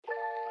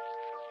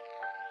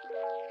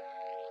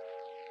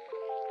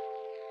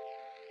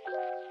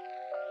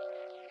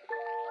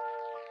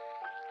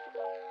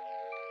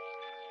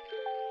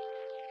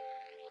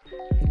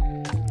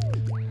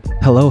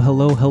Hello,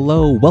 hello,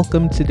 hello.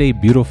 Welcome to Day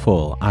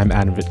Beautiful. I'm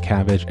Adam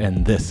Vitcavage,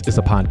 and this is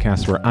a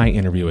podcast where I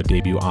interview a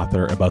debut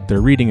author about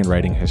their reading and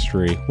writing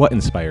history, what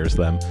inspires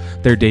them,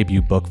 their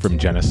debut book from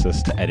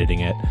genesis to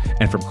editing it,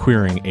 and from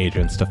querying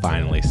agents to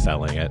finally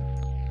selling it.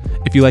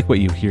 If you like what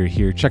you hear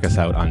here, check us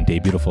out on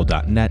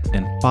daybeautiful.net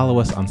and follow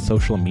us on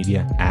social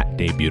media at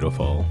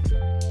Daybeautiful.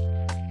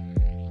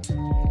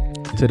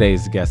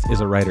 Today's guest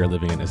is a writer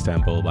living in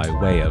Istanbul by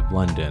way of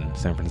London,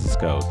 San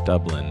Francisco,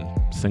 Dublin,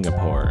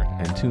 Singapore,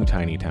 and two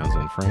tiny towns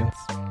in France.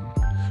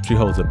 She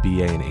holds a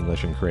BA in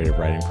English and Creative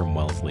Writing from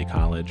Wellesley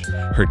College.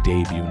 Her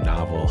debut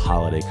novel,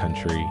 Holiday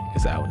Country,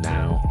 is out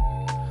now.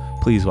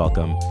 Please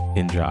welcome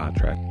Inci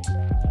Atrek.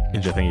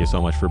 Inci, thank you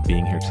so much for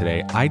being here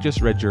today. I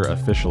just read your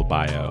official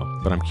bio,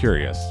 but I'm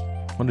curious,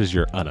 what is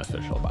your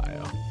unofficial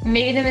bio?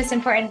 Maybe the most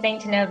important thing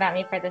to know about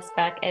me for this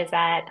book is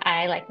that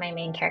I, like my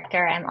main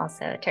character, I'm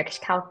also Turkish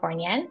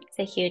Californian. It's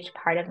a huge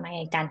part of my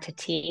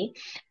identity.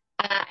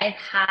 I've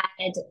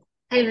had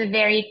kind of a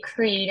very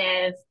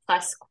creative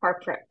plus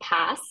corporate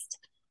past.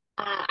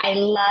 I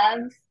love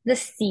the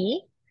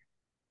sea,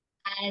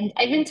 and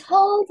I've been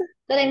told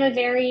that I'm a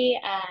very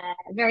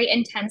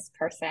intense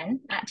person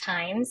at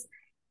times.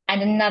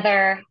 And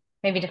another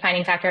maybe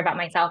defining factor about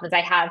myself is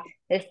I have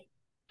this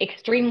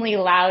extremely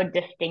loud,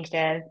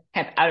 distinctive,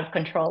 kind of out of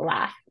control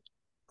laugh.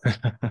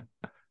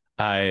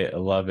 I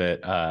love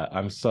it.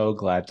 I'm so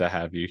glad to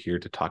have you here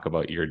to talk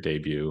about your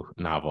debut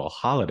novel,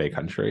 Holiday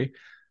Country.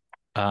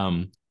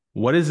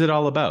 What is it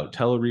all about?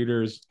 Tell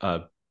readers,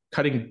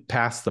 cutting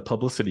past the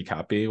publicity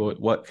copy,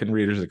 what can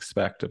readers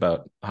expect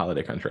about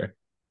Holiday Country?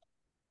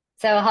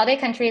 So Holiday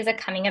Country is a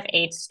coming of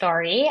age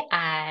story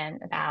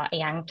about a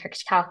young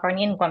Turkish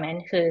Californian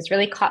woman who's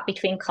really caught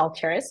between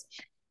cultures.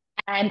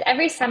 And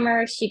every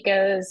summer she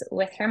goes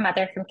with her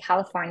mother from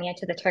California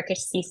to the Turkish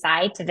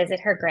seaside to visit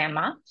her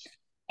grandma.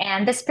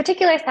 And this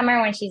particular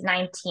summer, when she's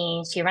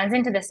 19, she runs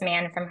into this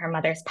man from her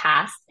mother's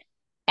past.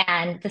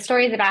 And the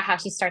story is about how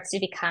she starts to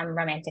become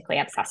romantically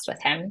obsessed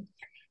with him.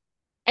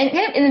 And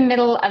kind of in the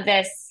middle of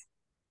this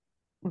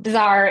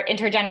bizarre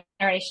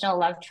intergenerational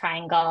love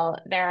triangle,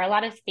 there are a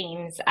lot of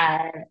themes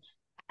of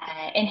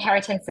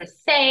inheritance of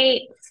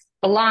fate,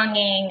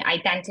 belonging,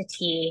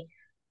 identity.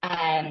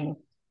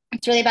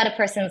 It's really about a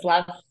person's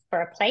love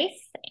for a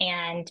place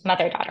and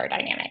mother-daughter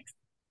dynamics.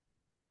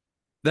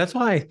 That's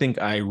why I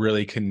think I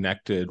really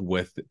connected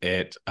with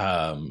it.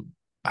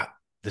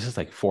 This is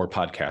like 4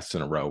 podcasts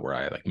in a row where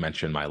I like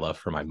mention my love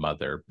for my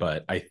mother,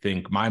 but I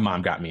think my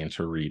mom got me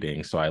into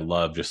reading, so I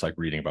love just like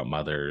reading about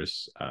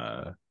mothers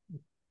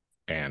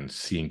and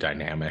seeing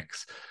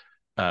dynamics.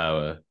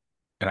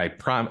 And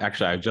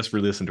actually, I just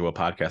re-listened to a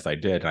podcast I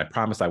did, and I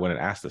promised I wouldn't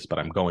ask this, but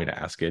I'm going to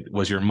ask it.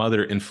 Was your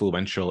mother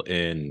influential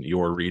in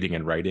your reading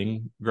and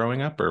writing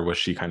growing up, or was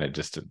she kind of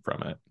distant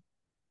from it?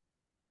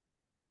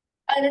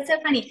 Oh, that's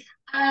so funny.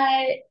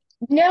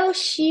 No,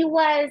 she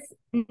was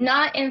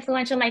not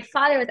influential. My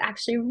father was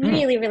actually Hmm,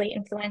 really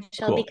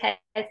influential cool.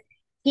 because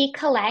he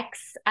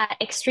collects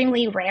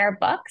extremely rare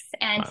books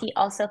and Wow. he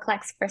also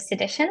collects first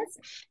editions.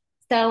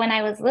 So when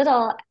I was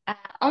little,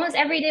 almost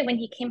every day when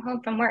he came home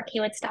from work, he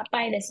would stop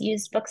by this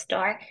used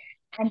bookstore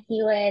and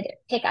he would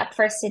pick up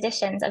first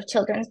editions of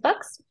children's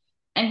books.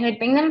 And he would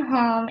bring them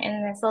home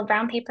in this little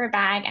brown paper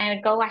bag. And I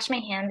would go wash my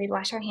hands. We'd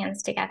wash our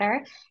hands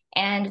together.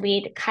 And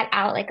we'd cut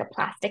out like a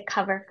plastic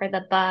cover for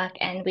the book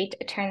and we'd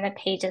turn the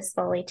pages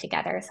slowly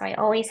together. So I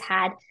always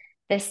had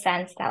this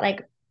sense that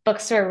like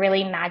books were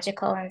really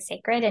magical and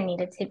sacred and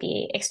needed to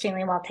be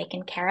extremely well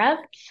taken care of.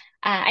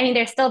 I mean,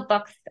 there's still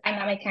books. I'm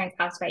at my parents'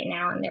 house right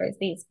now, and there's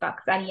these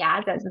books that he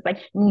has that's just like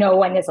no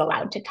one is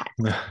allowed to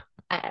touch.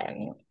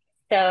 Um,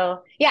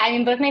 so yeah, I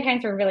mean, both my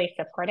parents were really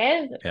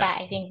supportive, but Yeah.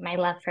 I think my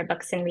love for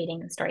books and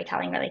reading and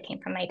storytelling really came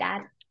from my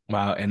dad.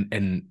 Wow.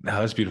 And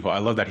that's beautiful. I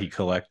love that he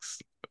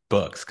collects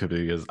books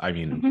because I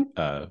mean,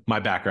 Mhm. my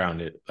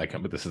background,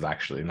 but this is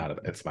actually not,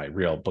 it's my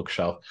real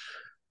bookshelf,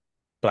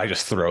 but I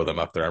just throw them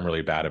up there. I'm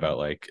really bad about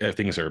like if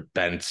things are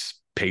bent,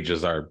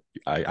 pages are,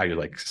 I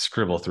like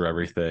scribble through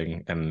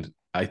everything. And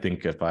I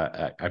think if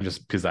I'm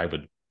just because I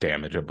would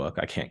damage a book.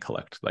 I can't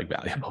collect like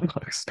valuable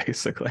books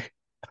basically.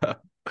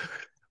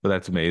 But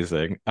that's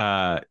amazing.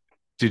 Were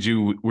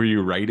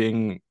you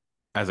writing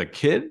as a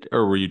kid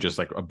or were you just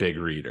like a big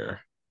reader?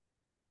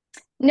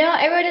 No,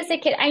 I wrote as a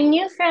kid. I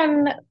knew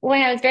from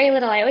when I was very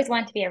little, I always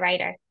wanted to be a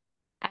writer.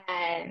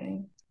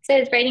 So I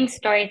was writing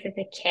stories as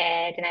a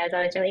kid, and I was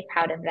always really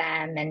proud of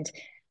them. And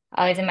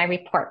always in my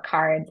report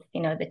cards,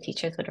 the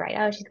teachers would write,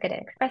 "Oh, she's good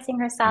at expressing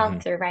herself Hmm.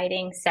 through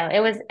writing." So it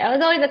was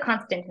always a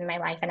constant in my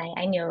life, and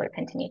I knew it would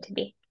continue to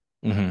be.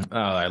 Hmm. Oh,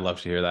 I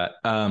love to hear that.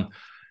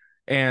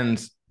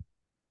 And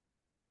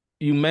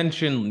you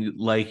mentioned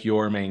like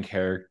your main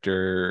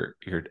character,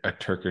 you're a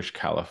Turkish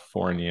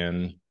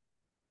Californian,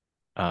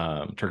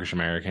 Turkish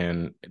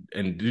American,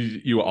 and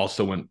you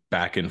also went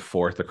back and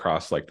forth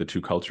across like the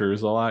two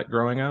cultures a lot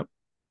growing up.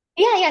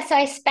 Yeah. So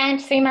I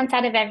spent 3 months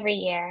out of every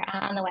year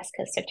on the west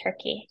coast of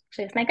Turkey,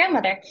 actually with my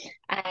grandmother.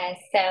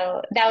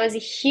 So that was a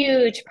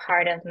huge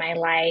part of my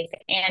life,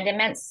 and it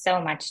meant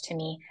so much to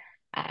me.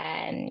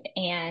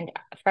 And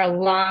for a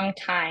long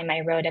time,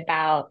 I wrote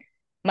about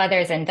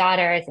mothers and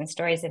daughters and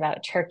stories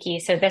about Turkey.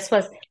 So this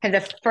was kind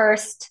of the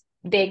first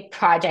big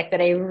project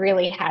that I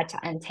really had to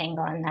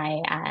untangle.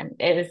 And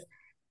it was,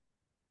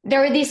 there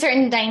were these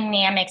certain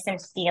dynamics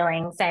and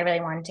feelings I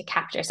really wanted to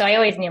capture. So I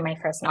always knew my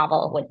first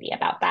novel would be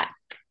about that.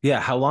 Yeah.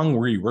 How long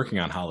were you working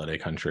on Holiday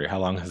Country? How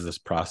long has this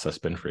process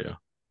been for you?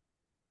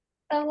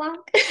 So long.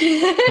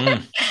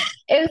 Hmm.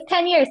 It was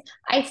 10 years.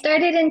 I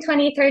started in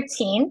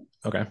 2013.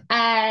 Okay.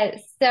 Uh,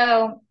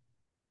 so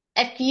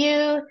if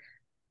you,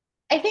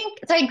 I think,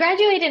 so I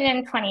graduated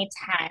in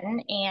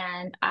 2010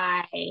 and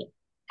I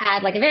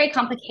had like a very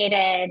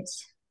complicated,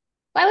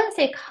 well, I wouldn't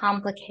say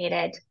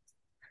complicated,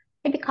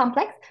 maybe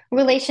complex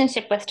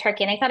relationship with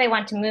Turkey. And I thought I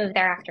wanted to move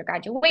there after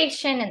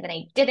graduation, and then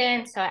I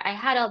didn't. So I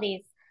had all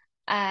these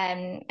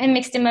and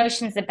mixed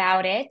emotions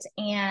about it.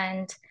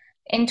 And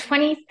in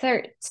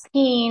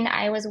 2013,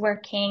 I was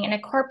working in a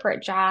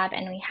corporate job,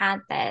 and we had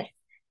this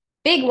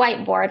big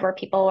whiteboard where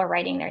people were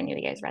writing their New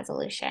Year's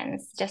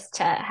resolutions just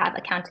to have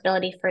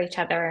accountability for each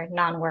other,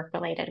 non-work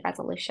related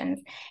resolutions.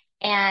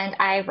 And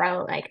I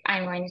wrote, like,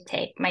 I'm going to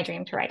take my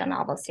dream to write a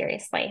novel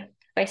seriously.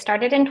 So I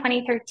started in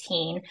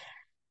 2013.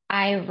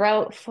 I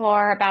wrote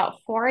for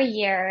about 4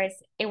 years.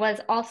 It was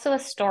also a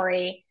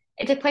story.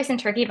 It took place in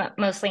Turkey, but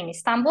mostly in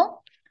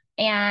Istanbul.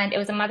 And it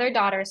was a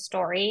mother-daughter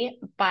story,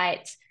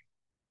 but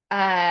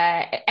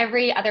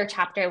every other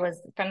chapter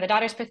was from the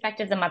daughter's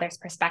perspective, the mother's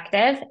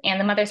perspective, and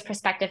the mother's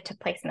perspective took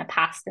place in the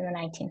past in the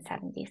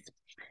 1970s.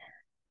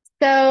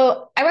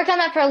 So I worked on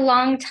that for a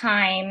long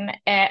time.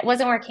 It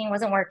wasn't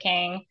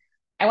working.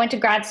 I went to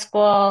grad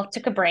school,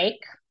 took a break,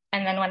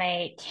 and then when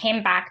I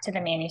came back to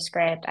the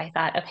manuscript, I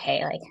thought,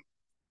 okay, like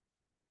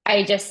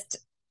I just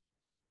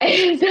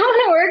I don't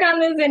want to work on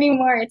this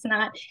anymore. It's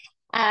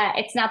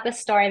not the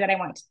story that I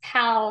want to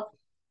tell.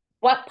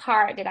 What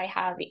part did I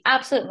have the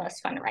absolute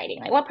most fun writing?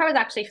 Like what part was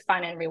actually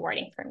fun and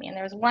rewarding for me? And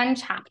there was one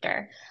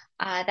chapter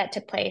that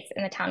took place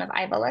in the town of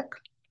Ayvalık,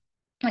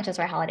 which is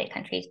where Holiday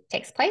Country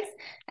takes place.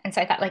 And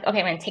so I thought, like, okay,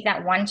 I'm going to take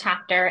that one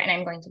chapter and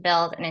I'm going to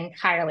build an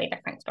entirely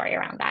different story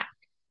around that.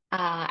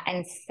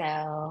 And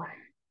so,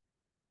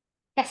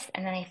 yes,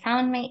 and then I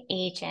found my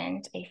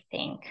agent, I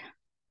think,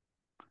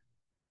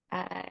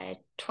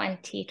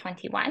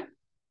 2021.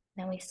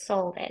 Then we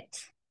sold it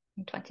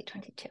in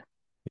 2022.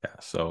 Yeah,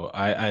 so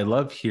I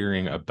love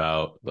hearing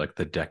about like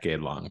the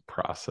decade-long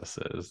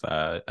processes.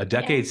 A Yeah.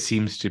 decade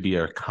seems to be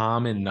a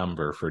common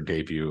number for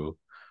debut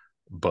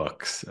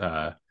books,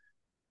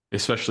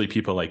 especially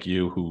people like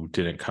you who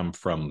didn't come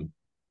from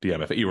the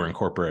MFA. You were in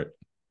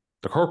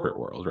the corporate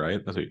world, right?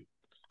 That's what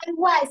I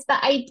was, but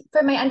I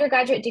for my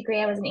undergraduate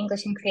degree, I was an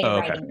English and creative oh,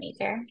 okay, writing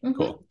major. Mm-hmm.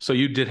 cool. So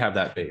you did have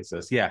that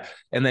basis, yeah.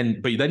 And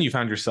then, but then you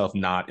found yourself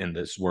not in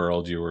this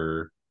world.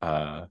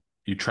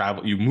 You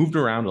travel, you moved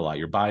around a lot.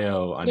 Your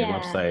bio on your Yeah.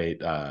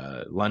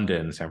 website,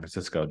 London, San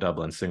Francisco,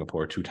 Dublin,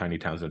 Singapore, two tiny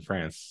towns in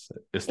France,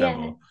 Yeah.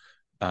 Istanbul.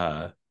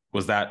 Uh,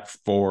 was that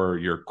for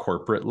your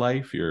corporate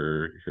life,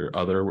 your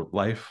other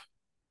life?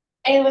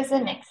 It was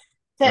a mix.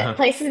 The Uh-huh.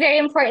 place is very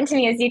important to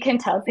me, as you can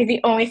tell. It's like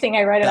the only thing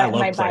I wrote I about in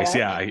love my place.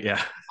 bio. Yeah,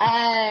 yeah.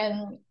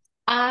 Um,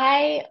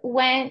 I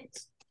went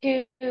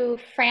to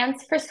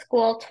France for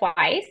school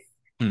twice,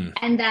 Hmm.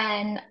 and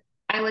then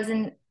I was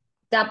in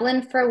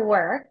Dublin for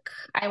work.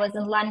 I was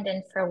in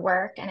London for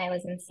work, and I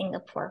was in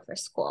Singapore for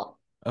school.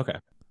 Okay.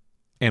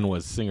 And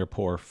was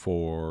Singapore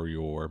for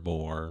your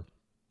more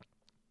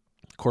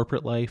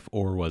corporate life,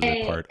 or was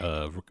it I part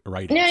of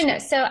writing No, no, no.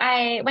 school? So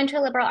I went to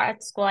a liberal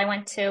arts school. I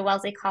went to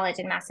Wellesley College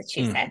in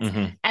Massachusetts.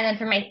 Mm-hmm. And then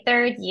for my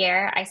third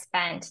year, I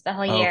spent the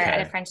whole year at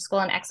a Okay. French school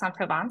in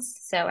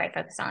Aix-en-Provence. So I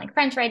focused on like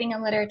French writing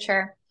and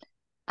literature.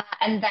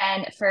 And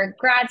then for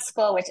grad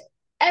school, which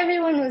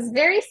everyone was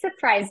very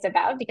surprised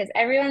about because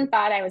everyone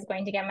thought I was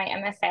going to get my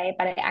MFA,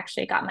 but I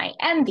actually got my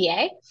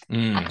MBA There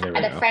we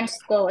at a go. French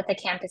school with a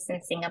campus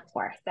in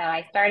Singapore. So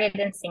I started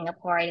in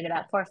Singapore. I did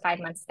about 4 or 5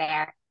 months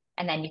there.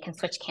 And then you can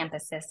switch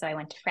campuses. So I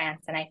went to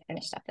France and I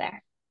finished up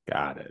there.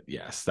 Got it.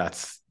 Yes,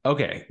 that's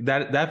okay.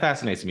 That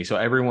fascinates me. So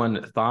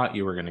everyone thought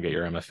you were going to get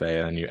your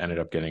MFA and you ended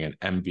up getting an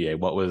MBA.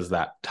 What was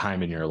that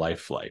time in your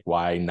life like?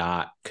 Why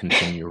not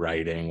continue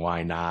writing?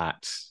 Why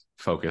not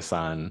focus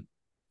on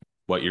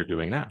what you're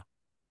doing now?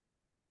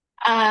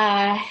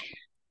 Uh,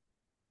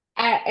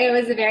 it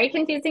was a very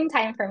confusing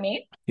time for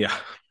me. Yeah.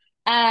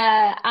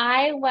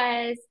 I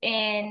was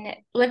in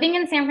living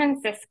in San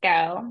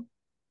Francisco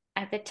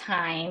at the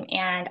time,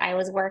 and I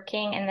was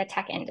working in the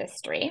tech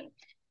industry.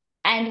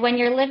 And when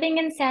you're living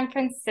in San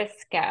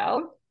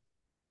Francisco,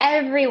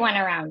 everyone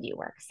around you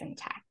works in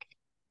tech.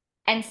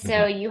 And so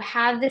Mhm. you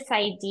have this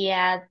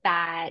idea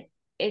that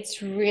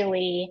it's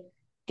really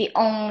the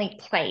only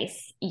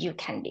place you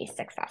can be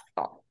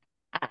successful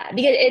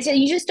because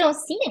you just don't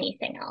see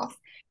anything else.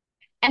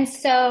 And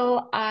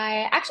so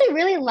I actually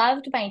really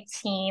loved my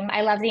team.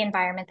 I loved the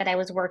environment that I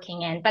was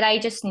working in, but I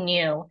just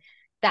knew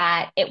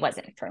that it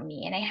wasn't for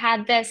me. And I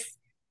had this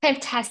kind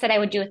of test that I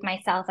would do with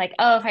myself like,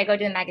 oh, if I go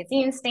to the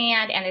magazine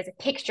stand and there's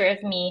a picture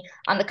of me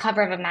on the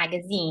cover of a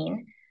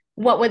magazine,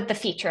 what would the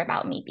feature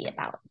about me be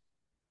about?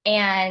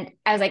 And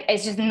I was like,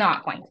 it's just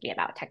not going to be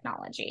about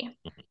technology.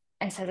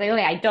 And so I was like,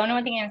 okay, I don't know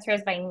what the answer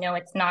is, but I know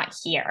it's not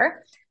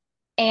here.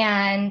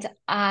 And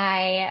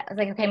I was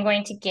like, okay, I'm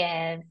going to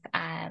give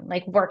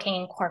like working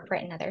in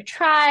corporate another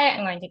try.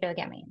 I'm going to go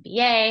get my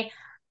MBA.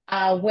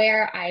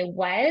 Where I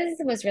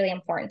was really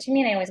important to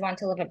me, and I always wanted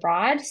to live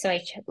abroad. So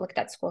I looked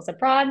at schools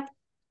abroad.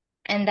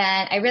 And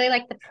then I really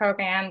liked the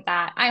program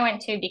that I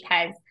went to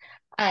because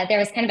there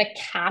was kind of a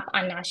cap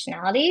on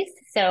nationalities.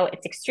 So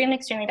it's extremely,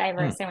 extremely Hmm.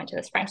 diverse. I went to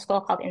this French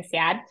school called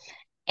Inci,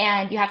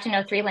 and you have to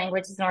know three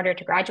languages in order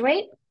to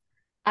graduate.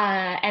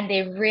 And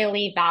they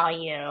really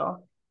value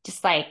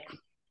just like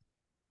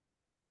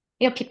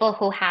people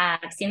who have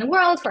seen the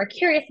world, who are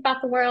curious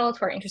about the world,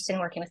 who are interested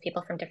in working with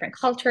people from different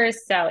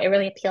cultures. So it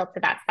really appealed to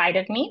that side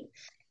of me.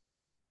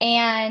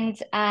 And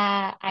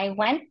I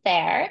went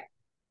there,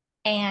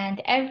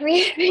 and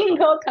every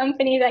single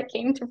company that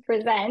came to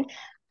present,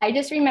 I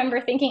just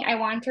remember thinking I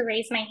wanted to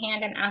raise my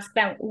hand and ask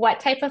them what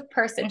type of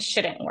person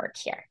shouldn't work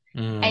here. I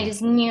Mm.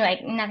 just knew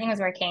like nothing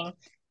was working.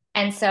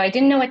 And so I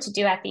didn't know what to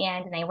do at the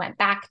end. And I went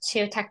back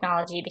to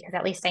technology because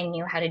at least I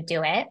knew how to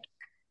do it.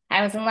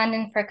 I was in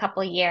London for a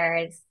couple of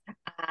years,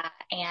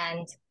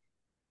 and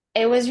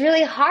it was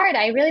really hard.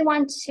 I really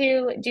wanted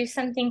to do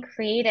something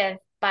creative,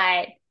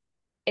 but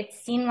it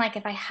seemed like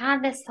if I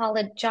had this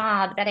solid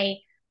job that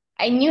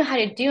I knew how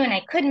to do and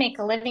I could make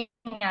a living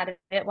out of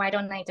it, why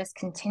don't I just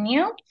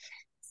continue?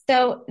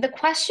 So the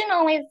question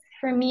always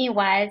for me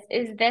was,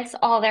 is this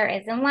all there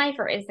is in life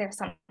or is there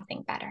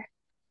something better?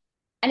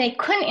 And I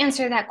couldn't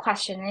answer that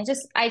question. And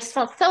I just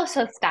felt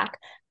so stuck.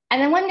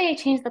 And then one day I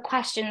changed the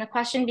question. The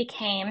question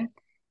became,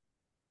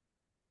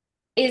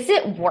 is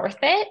it worth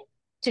it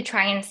to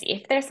try and see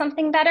if there's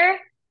something better?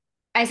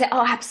 I said,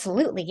 oh,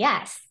 absolutely,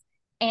 yes.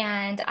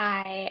 And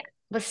I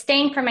was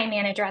staying for my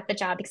manager at the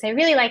job because I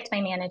really liked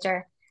my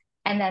manager.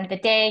 And then the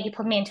day he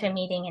pulled me into a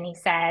meeting and he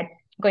said,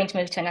 I'm going to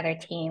move to another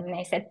team. And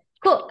I said,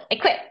 cool, I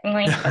quit. I'm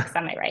going to focus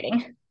on my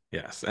writing.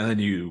 Yes. And then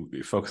you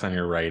focus on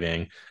your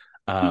writing.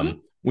 Mm-hmm.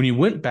 When you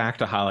went back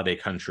to Holiday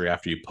Country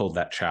after you pulled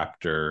that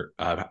chapter,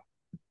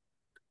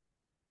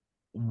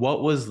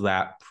 what was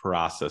that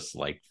process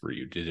like for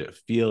you? Did it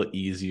feel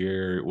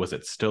easier? Was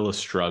it still a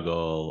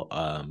struggle?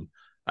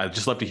 I'd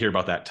just love to hear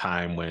about that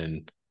time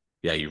when,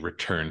 yeah, you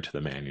returned to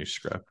the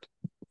manuscript.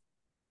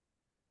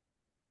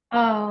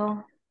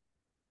 Oh,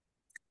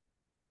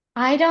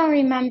 I don't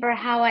remember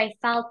how I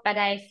felt, but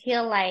I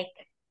feel like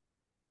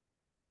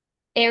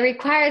it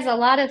requires a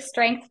lot of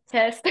strength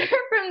to start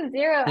from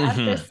zero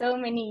after Mm-hmm. so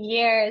many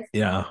years.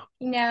 Yeah.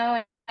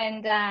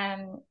 And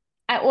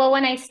well,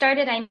 when I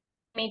started, I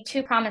made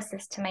two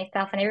promises to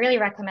myself, and I really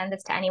recommend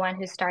this to anyone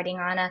who's starting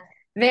on a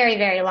very,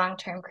 very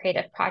long-term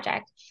creative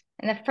project.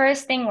 And the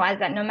first thing was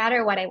that no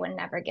matter what, I would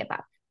never give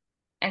up.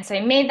 And so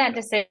I made that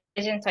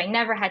decision, so I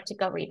never had to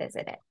go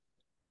revisit it.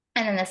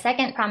 And then the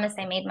second promise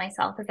I made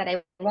myself is that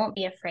I won't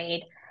be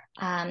afraid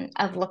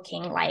of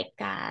looking like,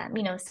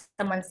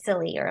 someone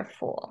silly or a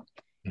fool,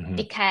 Mm-hmm.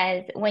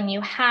 because when you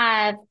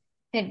have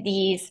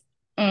these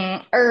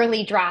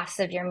early drafts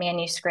of your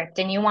manuscript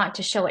and you want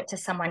to show it to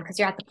someone because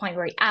you're at the point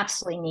where you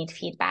absolutely need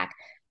feedback,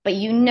 but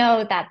you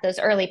know that those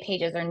early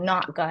pages are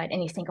not good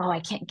and you think, oh, I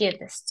can't give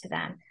this to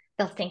them.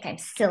 They'll think I'm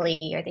silly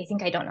or they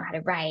think I don't know how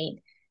to write.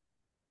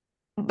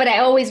 But I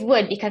always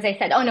would because I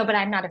said, oh, no, but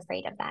I'm not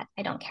afraid of that.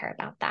 I don't care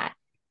about that.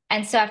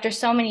 And so after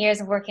so many years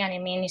of working on a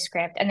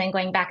manuscript and then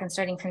going back and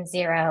starting from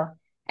zero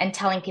and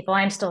telling people,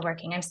 I'm still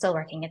working, I'm still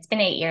working. It's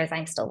been 8 years,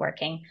 I'm still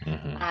working.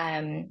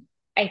 Mm-hmm.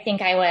 I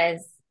think I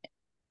was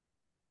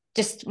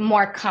just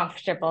more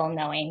comfortable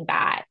knowing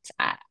that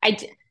I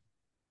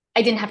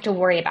didn't have to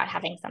worry about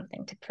having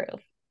something to prove.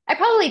 I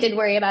probably did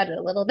worry about it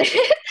a little bit,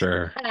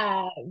 Sure.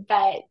 uh,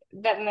 but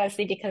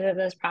mostly because of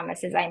those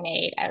promises I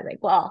made. I was like,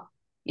 well,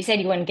 you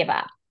said you wouldn't give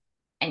up,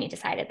 and you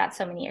decided that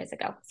so many years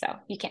ago, so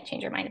you can't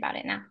change your mind about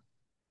it now.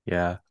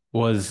 Yeah.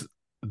 Was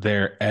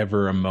there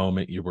ever a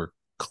moment you were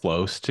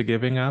close to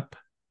giving up?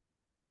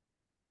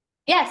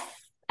 Yes,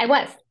 I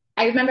was.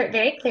 I remember it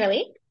very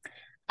clearly.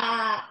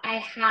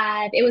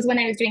 It was when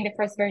I was doing the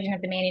first version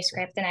of the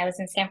manuscript, and I was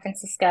in San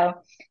Francisco,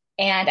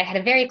 and I had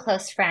a very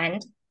close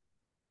friend.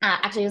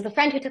 Actually, it was the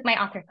friend who took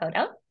my author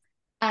photo.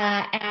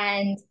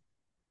 And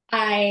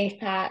I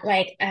thought,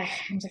 like,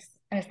 I'm just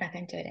not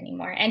going to do it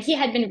anymore. And he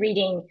had been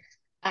reading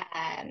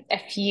a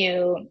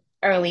few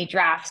early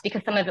drafts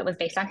because some of it was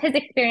based on his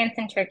experience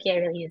in Turkey. I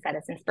really used that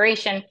as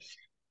inspiration.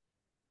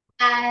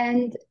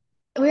 And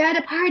we were at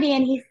a party,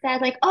 and he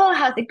said, like, oh,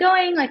 how's it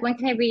going? Like, when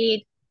can I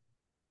read?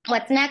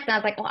 What's next? And I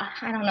was like, well,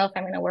 I don't know if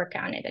I'm going to work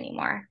on it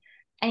anymore.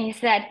 And he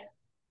said,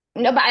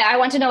 no, but I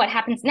want to know what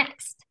happens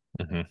next.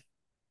 Mm-hmm.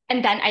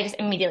 And then I just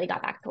immediately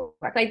got back to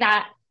work. Like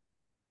that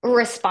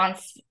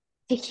response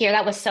to hear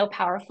that was so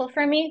powerful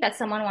for me that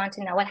someone wanted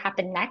to know what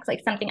happened next,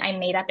 like something I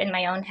made up in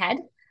my own head.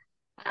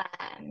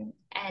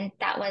 And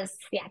that was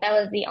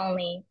the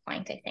only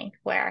point I think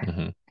where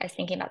Mm-hmm. I was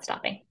thinking about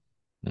stopping.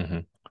 Mm-hmm.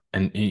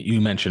 And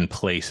you mentioned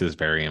place is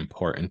very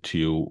important to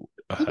you.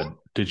 Mhm.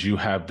 Did you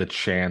have the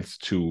chance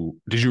to,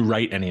 did you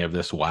write any of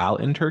this while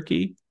in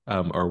Turkey?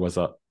 Or was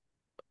it?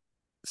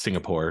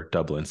 Singapore,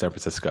 Dublin, San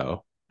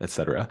Francisco,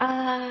 etc.?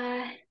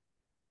 Uh,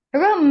 I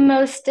wrote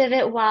most of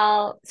it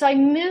so I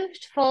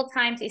moved full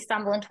time to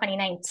Istanbul in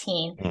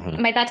 2019. Hmm.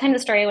 And by that time, the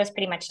story was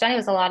pretty much done. It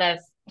was a lot of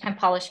time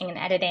polishing and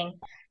editing.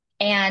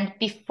 And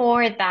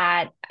before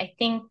that, I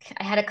think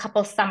I had a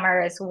couple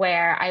summers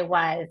where I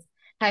was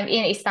kind of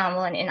in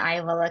Istanbul and in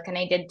Ayvalık, and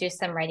I did do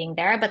some writing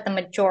there, but the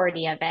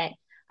majority of it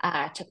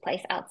took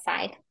place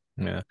outside.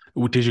 Yeah.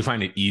 Did you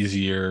find it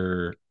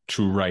easier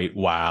to write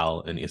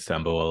while in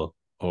Istanbul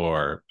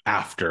or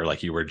after,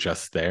 like you were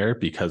just there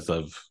because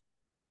of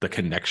the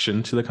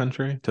connection to the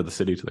country, to the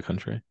city, to the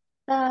country?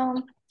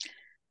 So,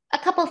 a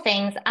couple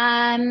things.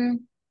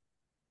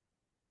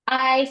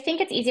 I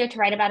think it's easier to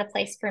write about a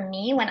place for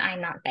me when I'm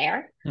not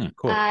there,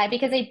 Cool.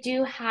 because I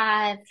do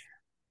have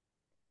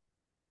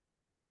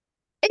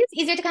it is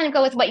easier to kind of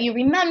go with what you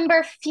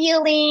remember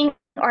feeling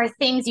or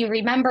things you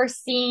remember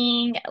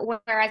seeing.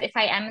 Whereas if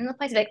I am in the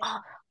place, like, oh,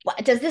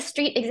 what, does this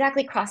street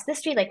exactly cross this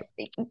street? Like,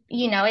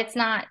 it's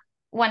not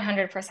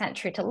 100%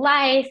 true to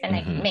life, and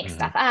I Hmm. make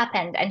stuff Hmm. up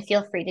and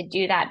feel free to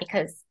do that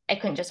because I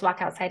couldn't just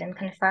walk outside and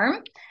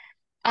confirm.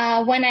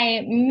 When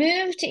I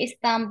moved to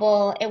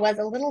Istanbul, it was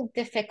a little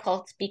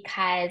difficult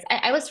because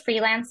I was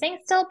freelancing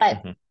still, but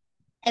Hmm.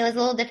 it was a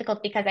little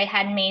difficult because I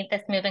had made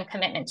this move and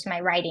commitment to my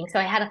writing. So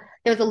there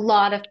was a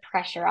lot of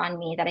pressure on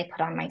me that I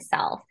put on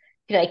myself.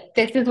 To be like,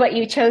 this is what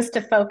you chose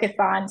to focus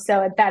on,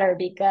 so it better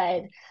be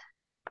good.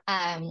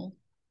 Um,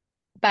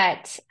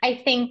 but I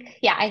think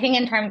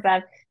in terms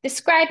of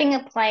describing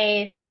a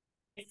place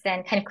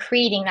and kind of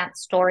creating that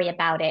story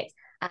about it,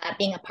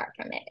 being apart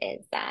from it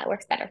is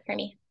works better for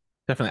me.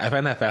 Definitely. I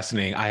find that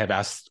fascinating. I have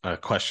asked a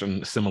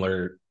question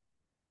similar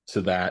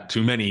to that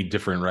to many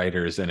different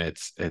writers, and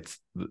it's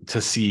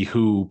to see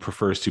who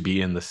prefers to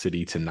be in the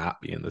city to not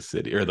be in the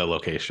city or the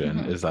location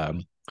Mm-hmm. is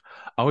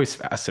always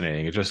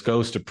fascinating. It just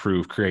goes to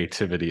prove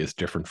creativity is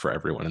different for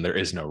everyone, and there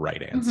is no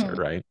right answer, Mm-hmm.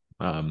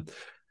 right?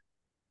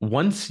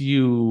 Once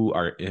you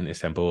are in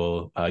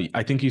Istanbul,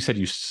 I think you said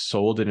you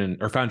sold it in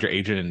or found your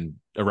agent in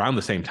around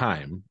the same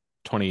time,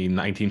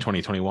 2019,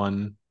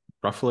 2021,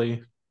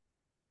 roughly.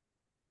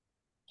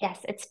 Yes,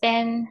 it's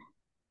been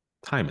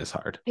Time is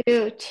hard.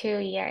 two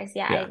years.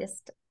 Yeah, I Yeah.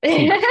 just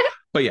Who knows?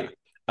 But yeah,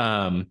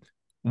 um,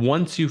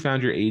 once you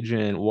found your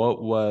agent,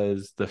 what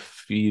was the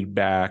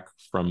feedback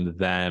from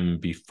them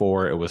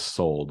before it was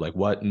sold? Like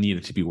what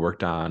needed to be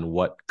worked on?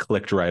 What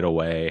clicked right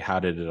away? How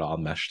did it all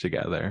mesh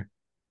together?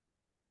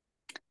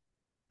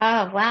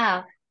 Oh,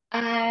 wow.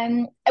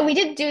 We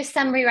did do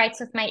some rewrites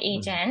with my Mhm.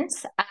 agent.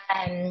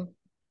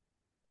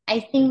 I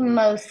think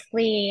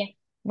mostly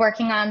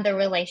working on the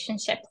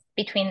relationships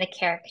between the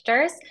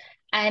characters.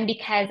 And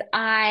because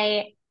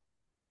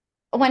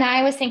when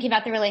I was thinking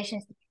about the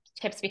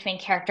relationships between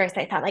characters,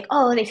 I thought like,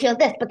 oh, they feel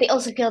this, but they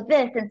also feel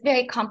this, and it's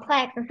very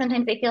complex, and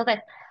sometimes they feel this.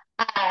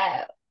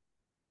 Uh,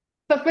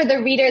 but for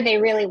the reader, they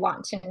really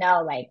want to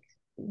know like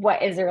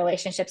what is the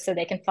relationship so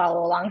they can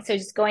follow along. So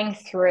just going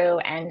through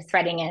and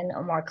threading in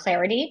more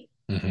clarity.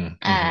 Hmm. Hmm.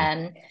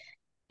 Um,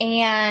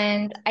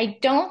 And I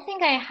don't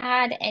think I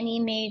had any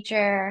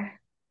major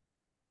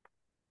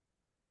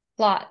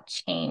plot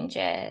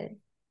changes.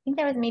 I think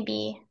there was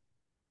maybe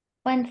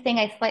one thing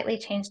I slightly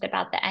changed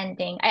about the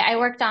ending.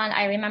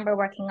 I remember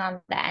working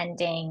on the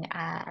ending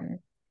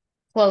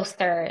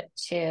closer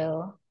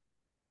to,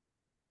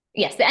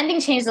 yes, the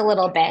ending changed a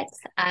little bit,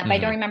 but I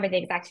don't Hmm. remember the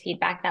exact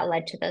feedback that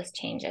led to those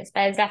changes.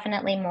 But it's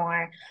definitely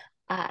more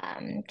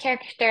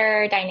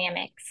character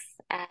dynamics.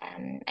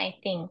 I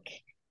think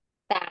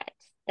that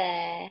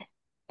the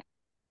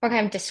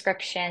program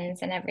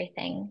descriptions and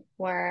everything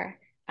were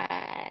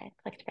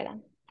clicked for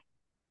them.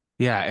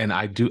 Yeah, and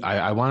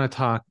I want to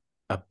talk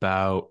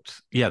about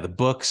yeah, the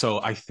book.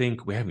 So I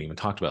think we haven't even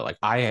talked about like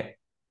I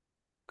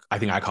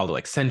think I called it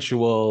like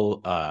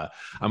sensual.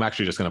 I'm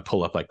actually just going to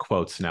pull up like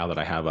quotes now that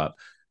I have up.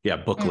 Yeah,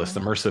 book list,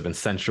 Mm. immersive and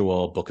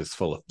sensual. Book is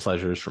full of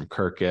pleasures from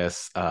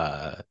Kirkus.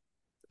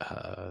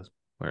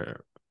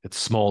 Where it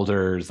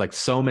smolders, like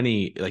so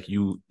many, like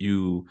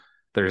you.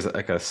 There's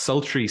like a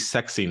sultry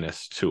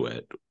sexiness to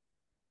it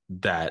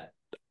that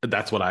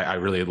that's what I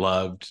really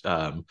loved.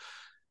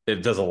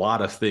 It does a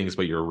lot of things,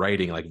 but your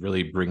writing like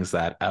really brings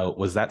that out.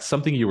 Was that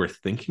something you were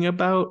thinking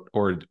about,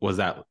 or was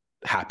that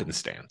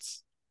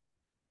happenstance?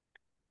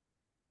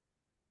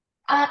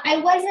 I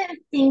wasn't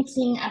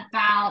thinking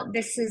about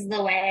this is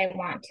the way I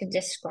want to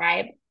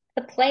describe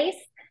the place,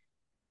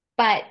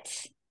 but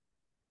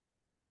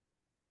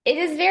it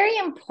is very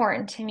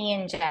important to me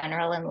in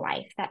general in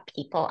life that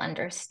people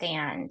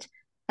understand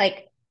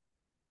like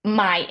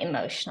my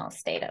emotional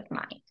state of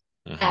mind.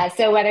 Hmm.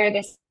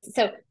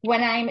 So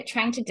when I'm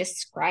trying to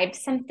describe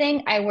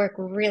something, I work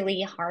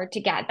really hard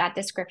to get that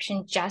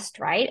description just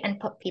right and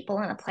put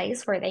people in a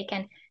place where they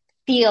can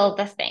feel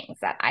the things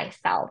that I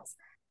felt.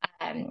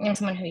 I'm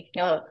someone who,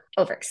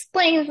 over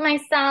explains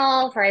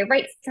myself, or I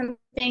write something,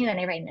 then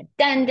I write an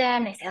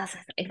addendum, and I say, oh, this is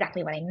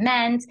exactly what I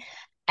meant.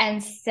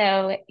 And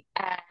so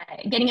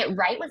getting it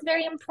right was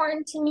very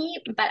important to me,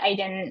 but I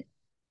didn't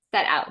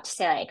set out to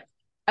say like,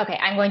 okay,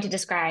 I'm going to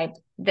describe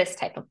this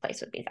type of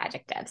place with these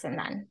adjectives and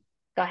then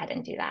go ahead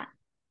and do that.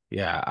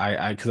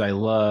 Yeah, because I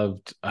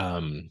loved, yeah,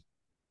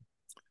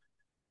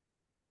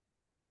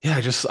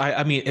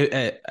 I mean,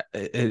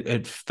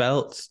 it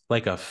felt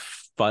like a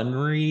fun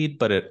read,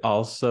 but it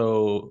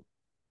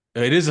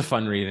is a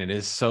fun read, and it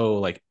is so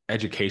like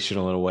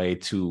educational in a way.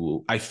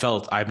 I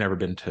felt I've never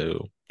been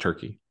to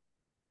Turkey,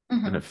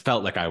 and it Hmm.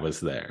 felt like I was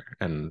there,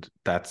 and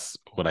that's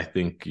what I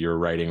think your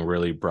writing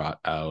really brought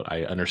out.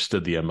 I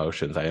understood the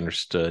emotions. I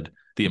understood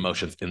the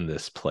emotions in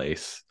this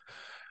place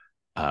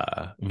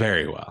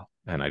very well,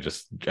 and I'm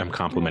Oh,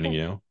 complimenting good.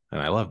 you,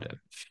 and I loved it.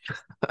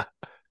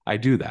 I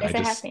do that. Thanks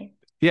for having me.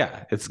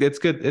 Yeah, it's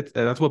good.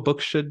 That's what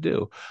books should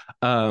do.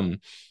 Um,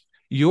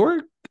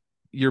 your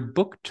your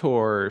book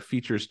tour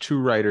features two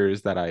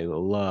writers that I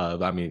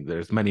love. I mean,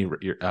 there's many.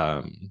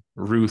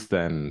 Ruth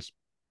and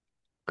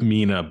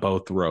Mina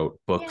both wrote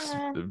books,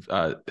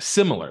 Yeah.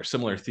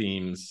 similar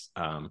themes.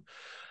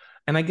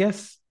 And I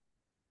guess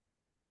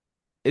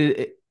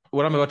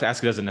what I'm about to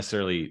ask you doesn't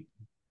necessarily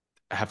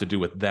have to do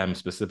with them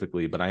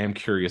specifically, but I am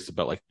curious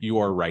about like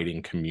your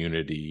writing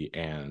community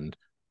and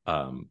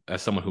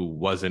as someone who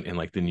wasn't in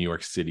like the New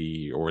York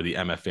City or the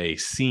MFA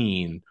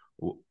scene,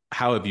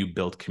 how have you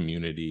built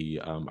community?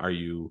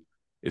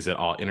 Is it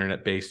all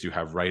internet based? Do you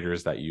have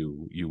writers that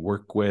you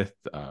work with,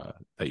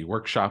 that you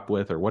workshop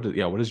with, or what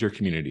does your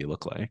community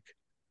look like?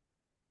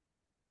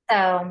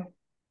 So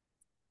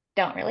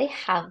don't really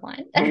have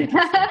one. Oh,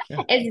 interesting.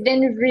 Yeah. It's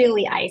been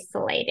really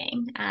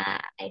isolating.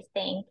 I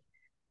think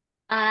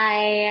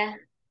I,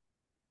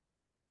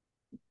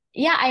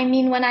 yeah, I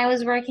mean, when I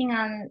was working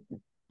on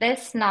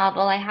this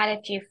novel, I had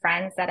a few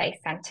friends that I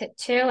sent it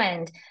to.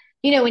 And,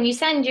 when you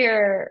send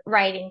your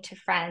writing to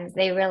friends,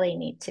 they really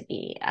need to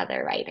be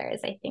other writers.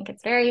 I think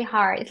it's very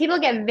hard. People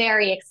get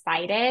very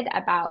excited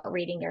about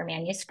reading your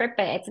manuscript,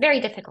 but it's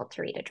very difficult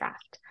to read a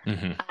draft.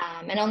 Hmm.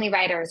 And only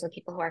writers or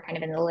people who are kind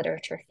of in the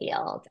literature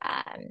field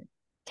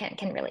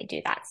can really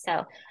do that.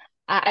 So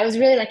I was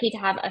really lucky to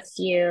have a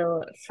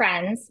few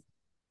friends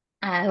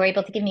who were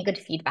able to give me good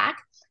feedback.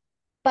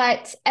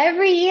 But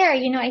every year,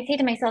 I say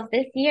to myself,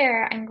 this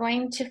year, I'm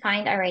going to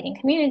find a writing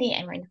community.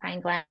 I'm going to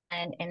find one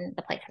in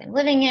the place that I'm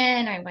living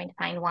in, or I'm going to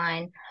find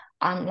one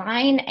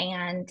online.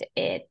 And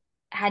it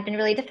had been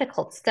really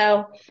difficult.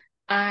 So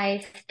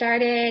I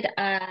started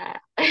a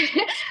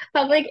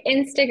public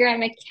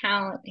Instagram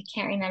account. I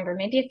can't remember,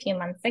 maybe a few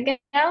months ago.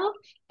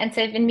 And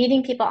so I've been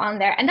meeting people on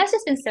there. And that's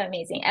just been so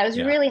amazing. It was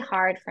Yeah. really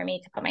hard for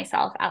me to put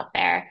myself out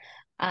there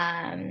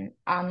online.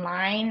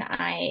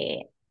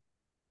 I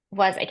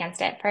was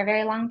against it for a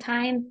very long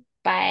time,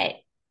 but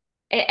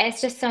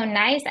it's just so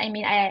nice. I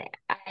mean, I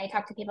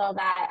talk to people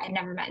that I've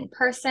never met in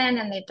person,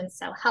 and they've been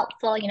so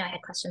helpful. I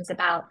had questions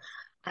about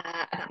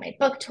my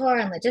book tour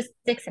and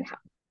logistics and how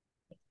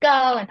to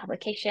go and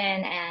publication,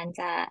 and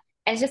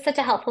it's just such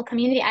a helpful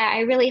community. I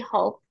really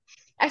hope.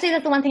 Actually,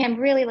 that's the one thing I'm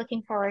really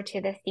looking forward to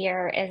this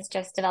year is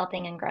just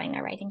developing and growing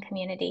a writing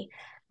community.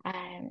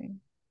 Um,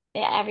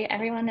 yeah,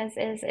 everyone is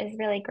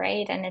really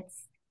great, and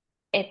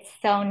it's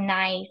so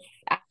nice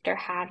after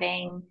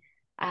having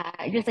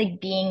just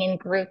like being in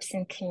groups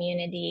and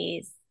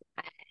communities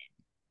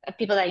of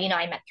people that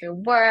I met through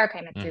work,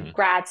 I met through Hmm.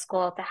 grad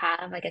school to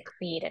have like a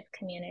creative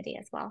community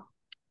as well.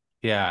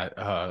 Yeah.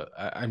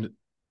 I'm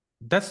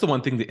That's the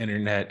one thing the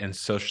internet and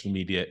social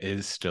media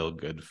is still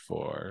good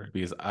for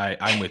because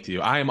I'm with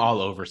you. I am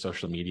all over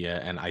social media,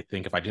 and I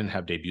think if I didn't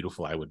have Day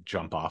Beautiful, I would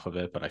jump off of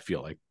it. But I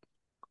feel like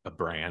a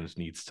brand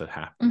needs to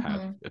have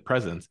Hmm. a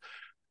presence.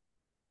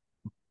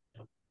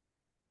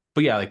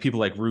 But yeah, like people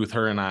like Ruth,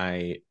 her and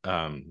I,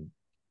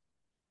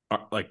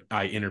 like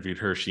I interviewed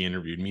her, she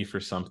interviewed me for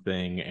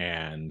something,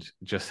 and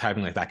just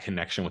having like that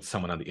connection with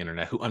someone on the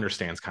internet who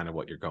understands kind of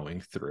what you're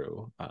going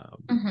through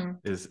Hmm.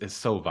 is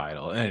so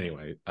vital. And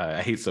anyway,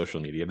 I hate social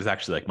media. It is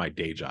actually like my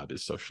day job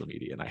is social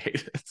media, and I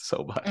hate it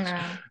so much. No.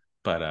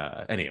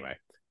 But anyway,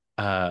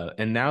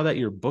 and now that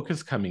your book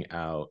is coming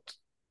out,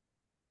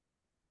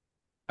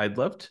 I'd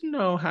love to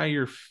know how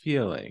you're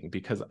feeling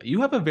because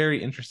you have a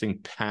very interesting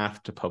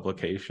path to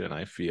publication.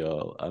 I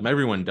feel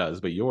everyone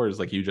does, but yours,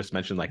 like you just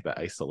mentioned, like the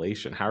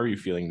isolation. How are you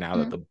feeling now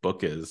that the Mhm.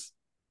 book is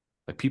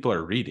like people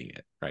are reading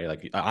it, right?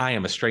 Like I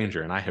am a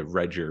stranger and I have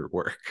read your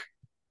work.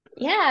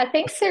 Yeah,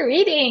 thanks for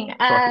reading. Of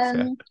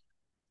course,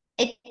 yeah.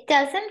 It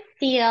doesn't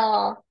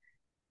feel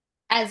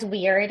as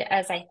weird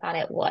as I thought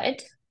it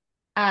would.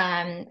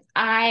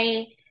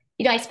 I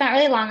spent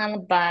really long on the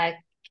book.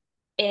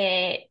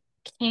 It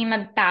came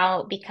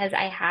about because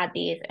I had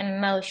these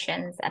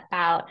emotions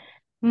about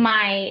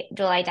my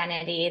dual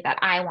identity that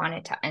I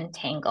wanted to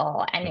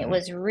untangle. And it Hmm.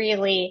 was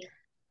really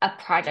a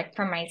project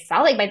for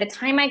myself. Like by the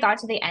time I got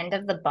to the end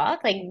of the book,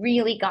 like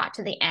really got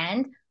to the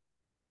end,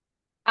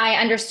 I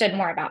understood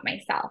more about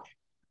myself.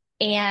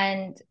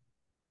 And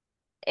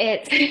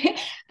it's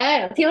I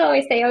don't know, people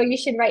always say, oh, you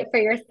should write for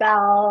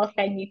yourself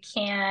and you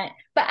can't.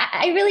 But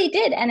I really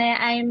did. And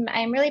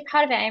I'm really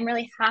proud of it. I'm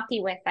really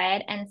happy with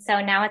it. And so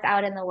now it's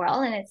out in the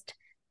world and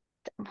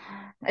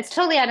it's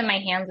totally out of my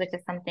hands, which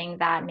is something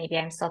that maybe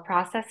I'm still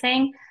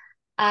processing.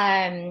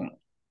 Um,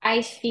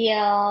 I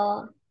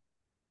feel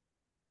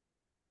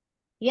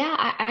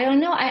yeah, I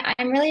don't know.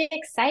 I'm really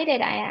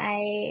excited.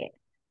 I'm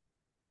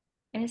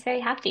just very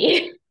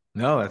happy.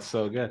 No, that's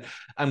so good.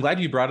 I'm glad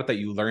you brought up that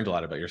you learned a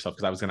lot about yourself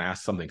because I was going to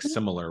ask something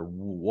similar.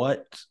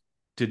 What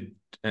did,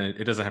 and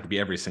it doesn't have to be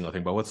every single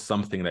thing, but what's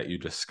something that you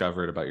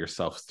discovered about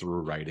yourself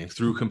through writing,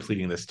 through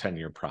completing this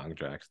 10-year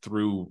project,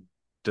 through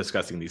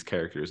discussing these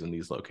characters in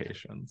these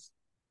locations?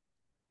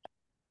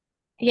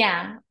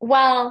 Yeah.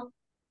 Well,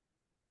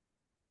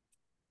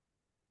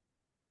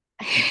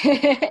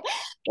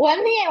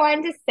 one thing I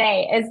wanted to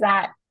say is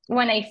that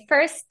when I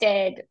first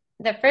did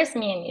the first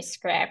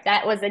manuscript,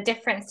 that was a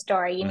different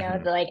story.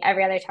 Mm-hmm. The like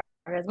every other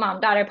chapter was mom,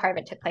 daughter, part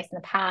of it took place in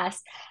the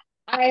past.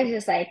 I was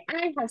just like,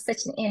 I have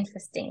such an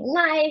interesting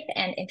life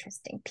and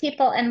interesting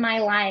people in my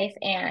life.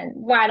 And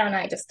why don't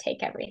I just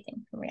take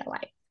everything from real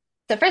life?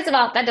 So, first of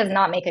all, that does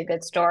not make a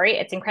good story.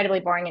 It's incredibly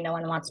boring and no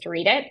one wants to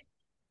read it.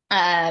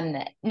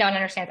 No one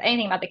understands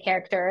anything about the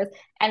characters.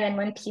 And then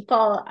when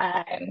people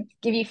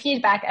give you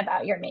feedback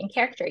about your main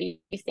character, you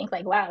think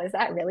like, wow, is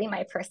that really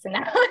my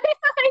personality?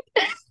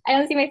 I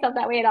don't see myself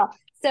that way at all.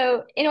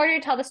 So in order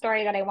to tell the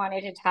story that I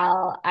wanted to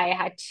tell, I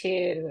had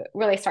to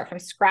really start from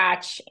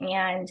scratch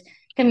and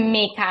to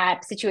make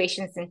up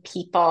situations and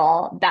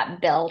people that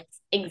built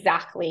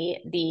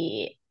exactly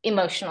the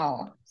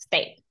emotional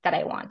state that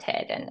I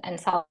wanted and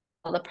solve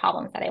the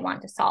problems that I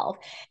wanted to solve.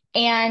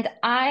 And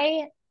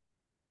I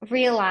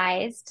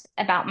realized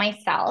about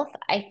myself,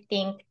 I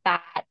think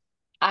that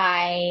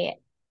I,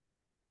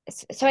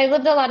 so I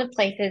lived a lot of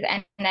places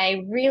and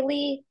I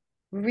really,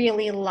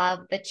 really love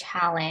the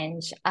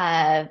challenge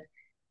of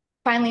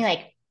finally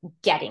like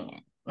getting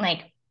it.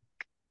 Like,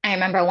 I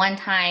remember one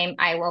time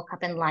I woke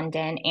up in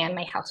London and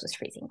my house was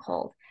freezing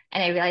cold.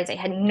 And I realized I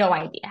had no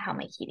idea how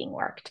my heating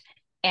worked.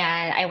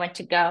 And I went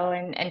to go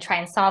and try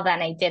and solve that.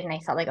 And I did. And I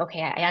felt like,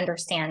 okay, I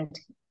understand,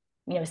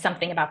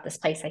 something about this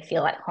place. I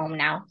feel at home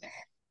now.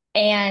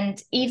 And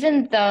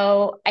even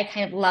though I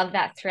kind of love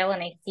that thrill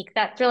and I seek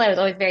that thrill, I was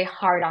always very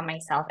hard on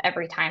myself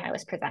every time I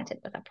was presented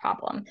with a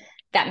problem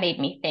that made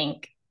me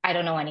think, I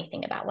don't know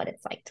anything about what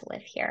it's like to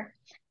live here.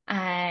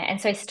 And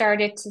so I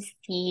started to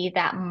see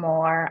that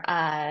more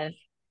of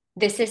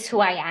this is who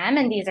I am,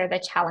 and these are the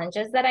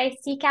challenges that I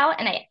seek out,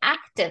 and I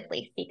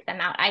actively seek them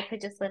out. I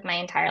could just live my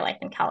entire life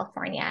in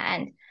California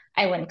and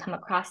I wouldn't come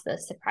across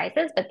those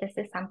surprises, but this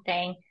is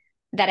something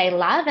that I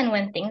love. And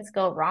when things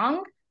go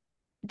wrong,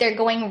 they're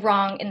going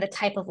wrong in the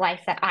type of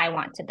life that I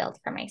want to build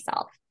for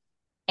myself.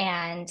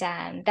 And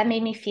that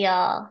made me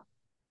feel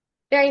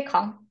very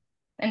calm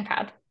and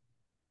proud.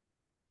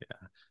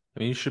 I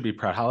mean, you should be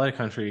proud. Holiday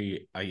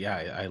Country,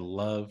 yeah, I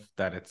love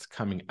that it's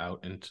coming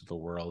out into the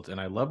world, and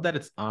I love that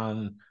it's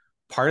on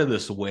part of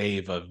this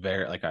wave of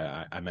very, like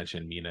I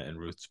mentioned, Mina and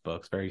Ruth's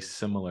books, very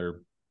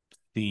similar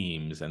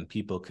themes, and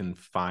people can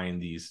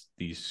find these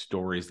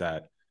stories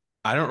that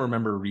I don't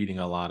remember reading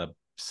a lot of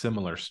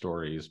similar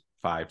stories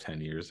 5,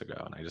 10 years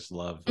ago, and I just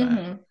love that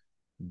Mm-hmm.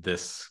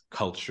 this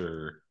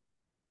culture,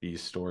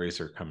 these stories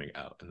are coming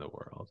out in the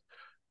world.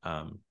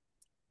 Um,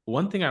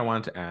 One thing I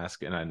wanted to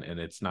ask, and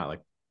it's not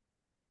like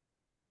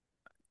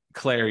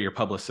Claire, your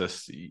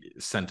publicist,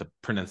 sent a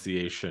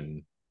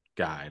pronunciation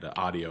guide, an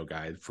audio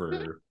guide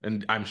for,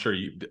 and I'm sure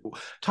you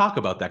talk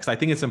about that because I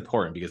think it's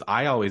important because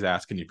I always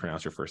ask, can you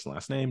pronounce your first and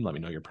last name? Let me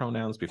know your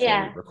pronouns before we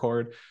Yeah.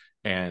 record.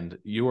 And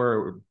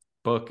your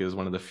book is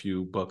one of the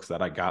few books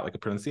that I got like a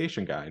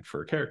pronunciation guide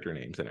for character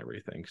names and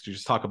everything. Could you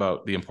just talk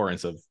about the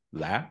importance of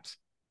that?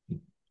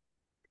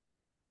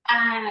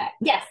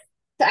 Yes.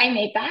 So I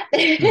made that.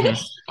 Mm-hmm.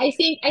 I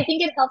think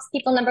it helps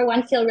people number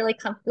one feel really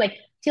like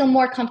feel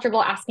more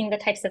comfortable asking the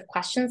types of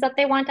questions that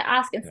they want to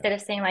ask Yeah. instead of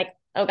saying like,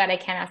 oh God, I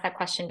can't ask that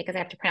question because I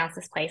have to pronounce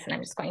this place and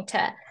I'm just going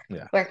to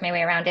Yeah. work my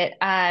way around it.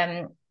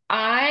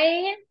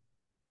 I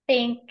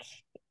think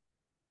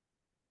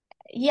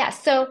yeah.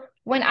 So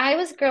when I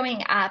was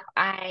growing up,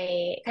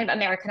 I kind of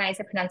Americanized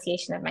the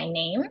pronunciation of my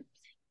name.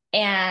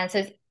 And so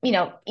it's,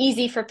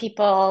 easy for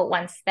people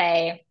once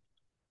they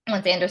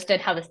understood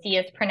how the C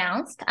is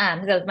pronounced. So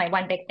that was my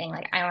one big thing.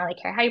 Like, I don't really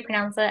care how you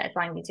pronounce it as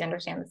long as you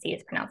understand the C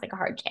is pronounced like a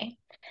hard J.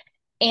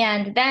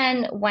 And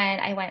then when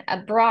I went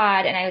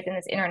abroad and I was in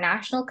this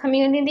international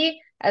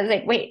community, I was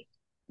like, wait,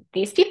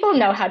 these people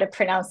know how to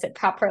pronounce it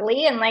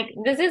properly. And like,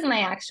 this is my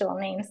actual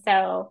name.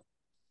 So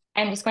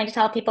I'm just going to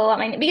tell people what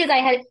my name, because I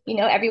had,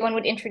 everyone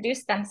would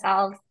introduce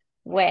themselves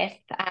with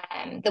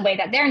the way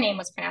that their name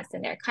was pronounced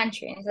in their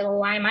country. And I said, well,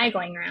 why am I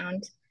going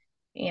around,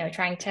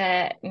 trying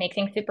to make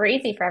things super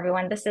easy for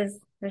everyone? This is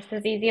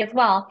easy as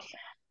well.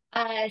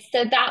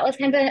 So that was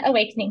kind of an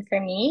awakening for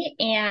me.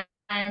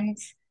 And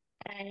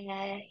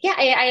yeah,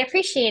 I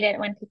appreciate it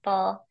when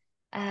people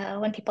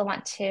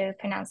want to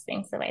pronounce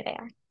things the way they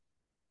are.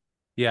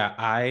 Yeah,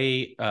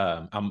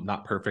 I'm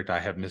not perfect. I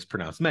have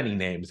mispronounced many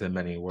names and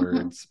many Mhm.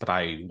 words, but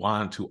I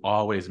want to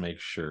always make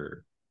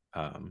sure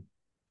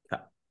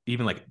that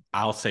even like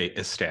I'll say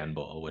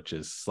Istanbul, which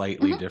is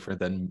slightly Mhm. different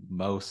than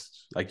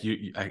most. Like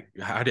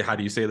how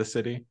do you say the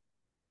city?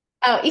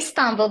 Oh,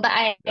 Istanbul, but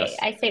I Yes.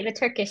 I say the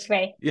Turkish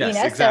way, Yes,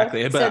 so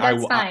exactly. But so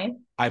that's fine.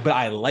 but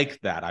I like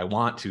that. I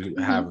want to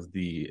Hmm. have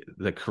the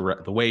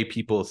correct the way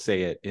people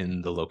say it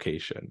in the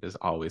location is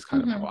always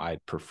kind of how Hmm. I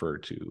prefer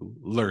to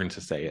learn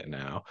to say it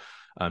now.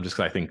 Just because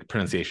I think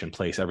pronunciation,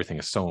 place, everything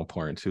is so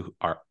important to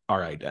our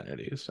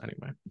identities.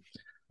 Anyway,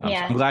 so I'm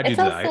Yeah, glad you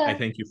it's did that. I also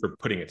thank you for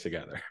putting it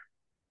together.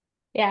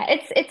 yeah,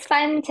 it's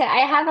fun to I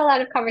have a lot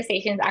of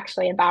conversations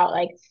actually about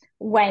like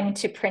when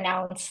to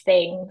pronounce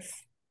things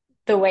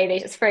the way they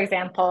just, for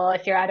example,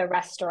 if you're at a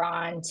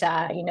restaurant,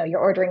 you're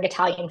ordering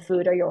Italian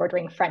food or you're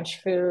ordering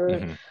French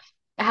food, Mhm.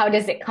 how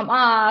does it come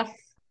off?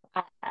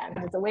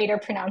 Does the waiter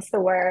pronounce the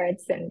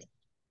words? And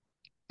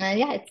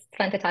yeah, it's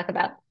fun to talk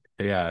about.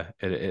 Yeah,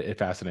 it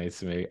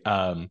fascinates me.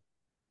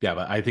 Yeah,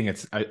 but I think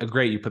it's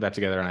great you put that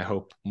together, and I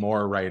hope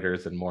more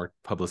writers and more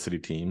publicity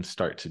teams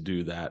start to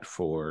do that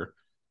for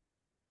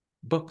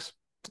books.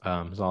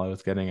 Is all I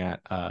was getting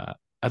at.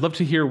 I'd love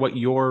to hear what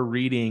you're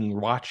reading,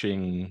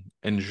 watching,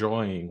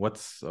 enjoying.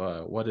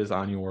 What is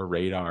on your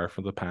radar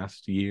for the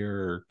past year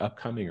or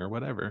upcoming or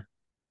whatever?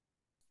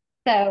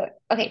 So,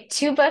 okay,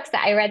 two books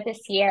that I read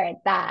this year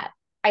that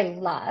I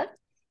love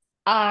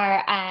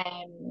are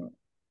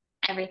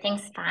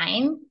Everything's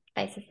Fine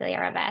by Cecilia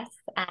Robles.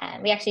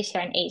 We actually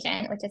share an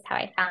agent, which is how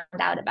I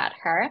found out about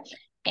her.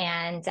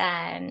 And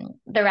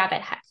The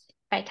Rabbit Hutch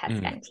by Tess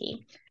Mm,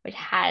 Fenty, which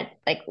had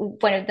like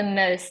one of the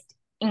most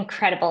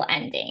incredible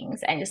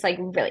endings and just like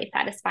really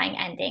satisfying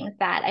endings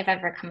that I've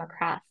ever come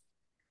across.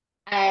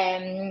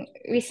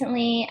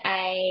 Recently,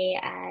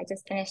 I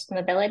just finished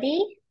Mobility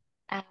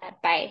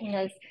by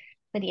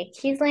Lydia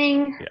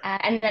Kiesling, yeah.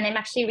 and then I'm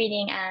actually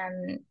reading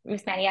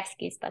Ruth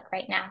Manievsky's book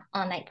right now,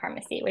 All Night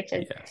Pharmacy, which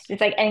is Yes.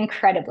 it's like an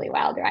incredibly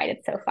wild ride.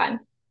 It's so fun.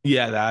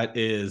 Yeah,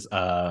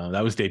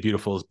 that was Day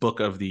Beautiful's book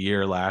of the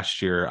year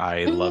last year.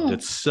 I loved it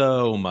Mm,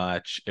 so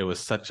much. It was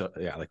such a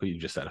yeah, like what you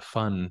just said, a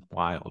fun,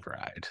 wild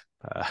ride.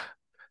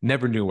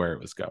 Never knew where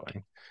it was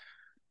going.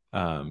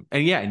 And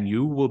yeah, and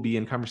you will be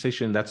in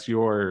conversation. That's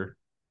your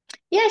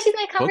yeah, she's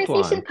my book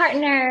conversation launch.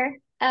 partner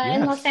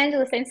in Los Yes.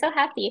 Angeles. I'm so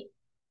happy.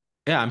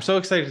 Yeah, I'm so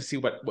excited to see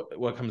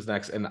what comes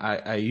next. And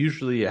I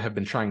usually have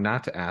been trying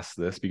not to ask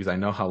this because I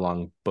know how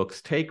long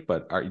books take,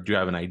 but do you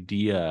have an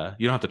idea?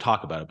 You don't have to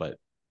talk about it, but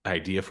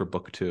idea for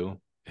book two?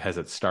 Has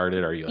it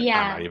started? Or are you like,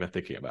 I'm not Yeah. even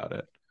thinking about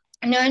it?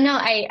 No,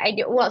 I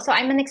do. Well, so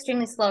I'm an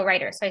extremely slow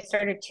writer. So I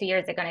started 2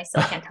 years ago and I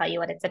still can't tell you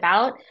what it's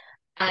about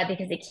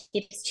because it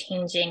keeps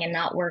changing and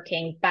not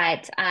working.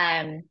 But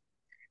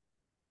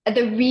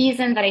the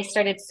reason that I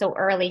started so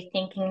early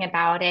thinking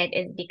about it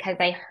is because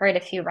I heard a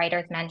few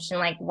writers mention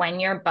like when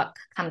your book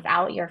comes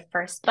out, your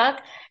first book,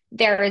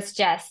 there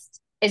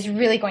is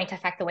really going to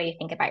affect the way you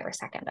think about your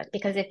second book.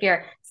 Because if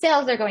your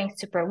sales are going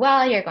super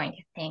well, you're going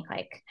to think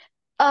like,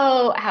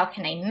 oh, how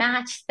can I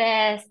match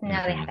this?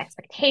 Now they Hmm. have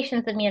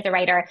expectations of me as a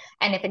writer.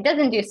 And if it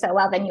doesn't do so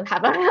well, then you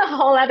have a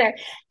whole other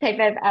type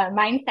of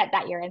mindset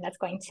that you're in that's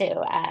going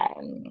to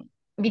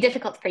be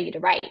difficult for you to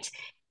write.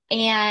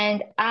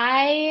 And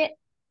I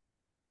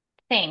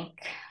think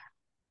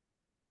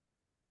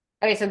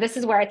okay, so this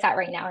is where it's at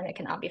right now, and it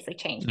can obviously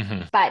change.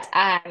 Hmm. But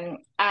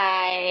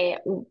I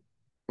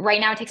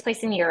right now it takes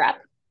place in Europe,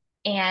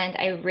 and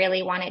I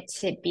really wanted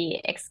to be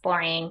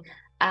exploring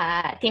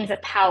themes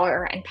of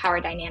power and power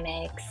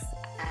dynamics,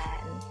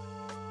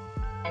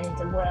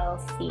 and we'll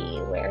see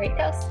where it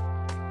goes.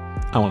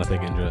 I want to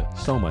thank Indra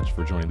so much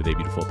for joining the Day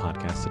Beautiful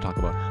podcast to talk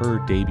about her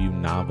debut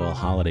novel,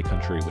 Holiday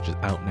Country, which is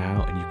out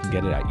now, and you can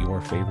get it at your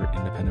favorite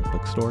independent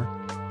bookstore.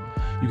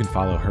 You can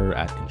follow her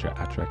at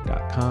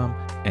inja@atrek.com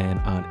and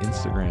on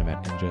Instagram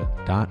at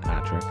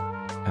inja.atrek.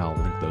 I'll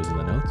link those in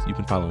the notes. You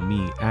can follow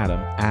me, Adam,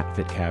 at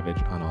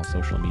FitCabbage on all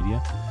social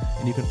media.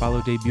 And you can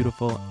follow Day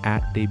Beautiful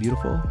at Day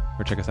Beautiful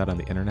or check us out on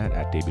the internet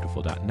at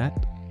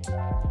daybeautiful.net.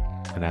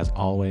 And as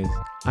always,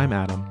 I'm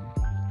Adam.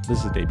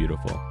 This is Day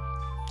Beautiful,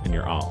 and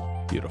you're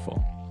all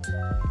beautiful.